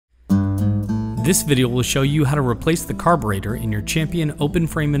This video will show you how to replace the carburetor in your Champion open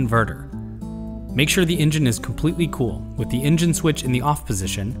frame inverter. Make sure the engine is completely cool with the engine switch in the off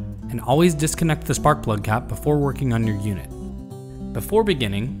position, and always disconnect the spark plug cap before working on your unit. Before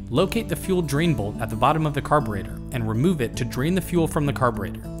beginning, locate the fuel drain bolt at the bottom of the carburetor and remove it to drain the fuel from the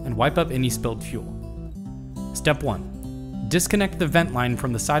carburetor and wipe up any spilled fuel. Step 1. Disconnect the vent line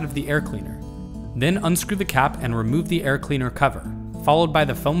from the side of the air cleaner. Then unscrew the cap and remove the air cleaner cover, followed by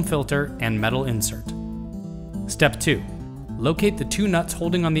the foam filter and metal insert. Step 2. Locate the two nuts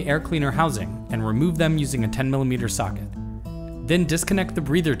holding on the air cleaner housing and remove them using a 10mm socket. Then disconnect the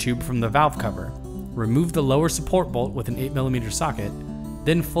breather tube from the valve cover, remove the lower support bolt with an 8mm socket,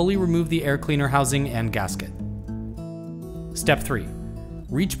 then fully remove the air cleaner housing and gasket. Step 3.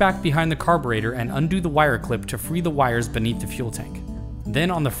 Reach back behind the carburetor and undo the wire clip to free the wires beneath the fuel tank.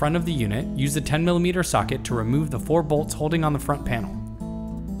 Then on the front of the unit, use the 10mm socket to remove the 4 bolts holding on the front panel.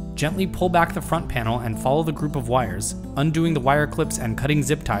 Gently pull back the front panel and follow the group of wires, undoing the wire clips and cutting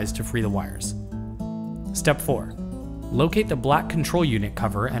zip ties to free the wires. Step 4. Locate the black control unit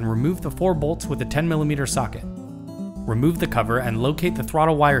cover and remove the 4 bolts with a 10mm socket. Remove the cover and locate the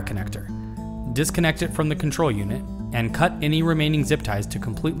throttle wire connector. Disconnect it from the control unit and cut any remaining zip ties to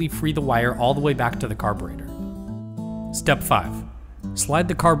completely free the wire all the way back to the carburetor. Step 5. Slide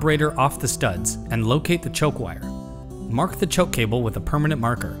the carburetor off the studs and locate the choke wire. Mark the choke cable with a permanent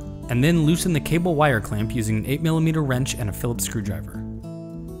marker, and then loosen the cable wire clamp using an 8mm wrench and a Phillips screwdriver.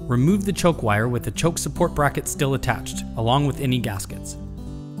 Remove the choke wire with the choke support bracket still attached, along with any gaskets.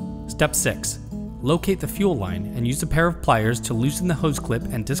 Step 6. Locate the fuel line and use a pair of pliers to loosen the hose clip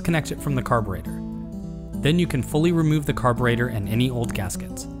and disconnect it from the carburetor. Then you can fully remove the carburetor and any old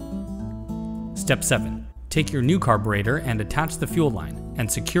gaskets. Step 7. Take your new carburetor and attach the fuel line and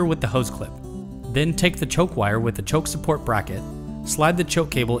secure with the hose clip. Then take the choke wire with the choke support bracket, slide the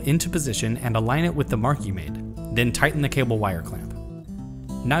choke cable into position and align it with the mark you made, then tighten the cable wire clamp.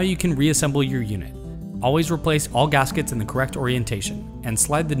 Now you can reassemble your unit. Always replace all gaskets in the correct orientation and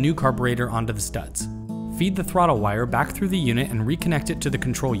slide the new carburetor onto the studs. Feed the throttle wire back through the unit and reconnect it to the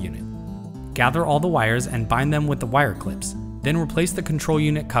control unit. Gather all the wires and bind them with the wire clips, then replace the control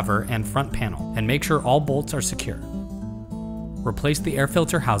unit cover and front panel and make sure all bolts are secure. Replace the air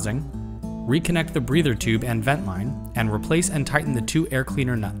filter housing, reconnect the breather tube and vent line, and replace and tighten the 2 air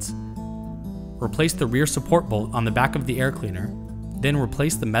cleaner nuts. Replace the rear support bolt on the back of the air cleaner, then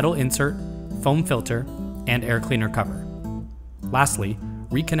replace the metal insert, foam filter, and air cleaner cover. Lastly,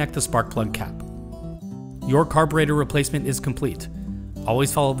 reconnect the spark plug cap. Your carburetor replacement is complete.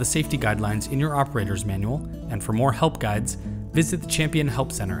 Always follow the safety guidelines in your operator's manual, and for more help guides, visit the Champion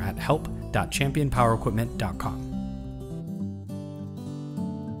Help Center at help.championpowerequipment.com.